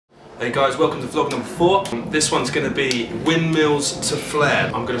Hey guys, welcome to vlog number 4. This one's going to be windmills to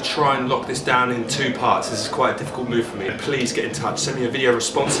flare. I'm going to try and lock this down in 2 parts. This is quite a difficult move for me. Please get in touch, send me your video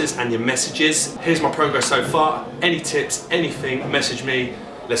responses and your messages. Here's my progress so far. Any tips, anything, message me.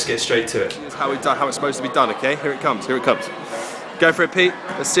 Let's get straight to it. Here's how it's supposed to be done, okay? Here it comes, here it comes. Go for it, Pete.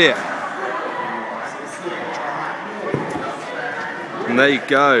 Let's see it. And there you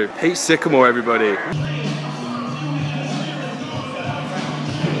go. Pete Sycamore, everybody.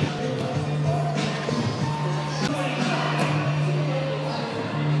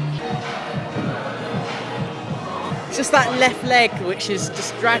 It's just that left leg which is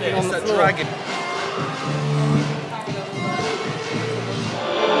just dragging on the floor.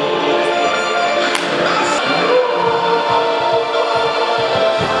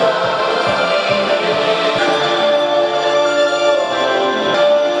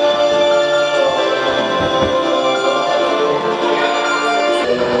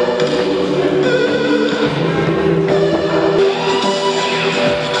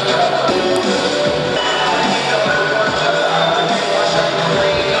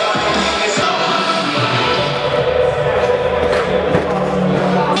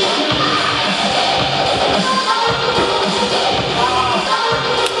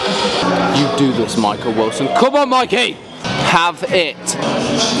 Do this, Michael Wilson. Come on, Mikey! Have it!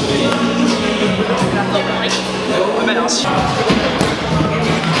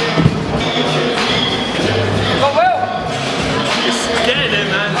 Oh well! It's getting there,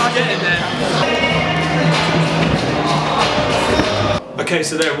 man. It's getting there. Okay,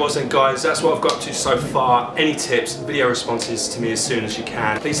 so there it was then, guys. That's what I've got to so far. Any tips, video responses to me as soon as you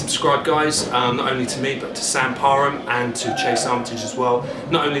can. Please subscribe, guys, not only to me, but to Sam Parham and to Chase Armitage as well.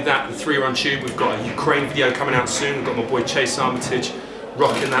 Not only that, the 3 are on tube. We've got a Ukraine video coming out soon. We've got my boy Chase Armitage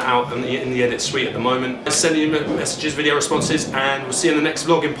rocking that out in the edit suite at the moment. Send you messages, video responses, and we'll see you in the next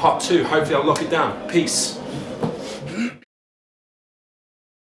vlog in part 2. Hopefully I'll lock it down. Peace.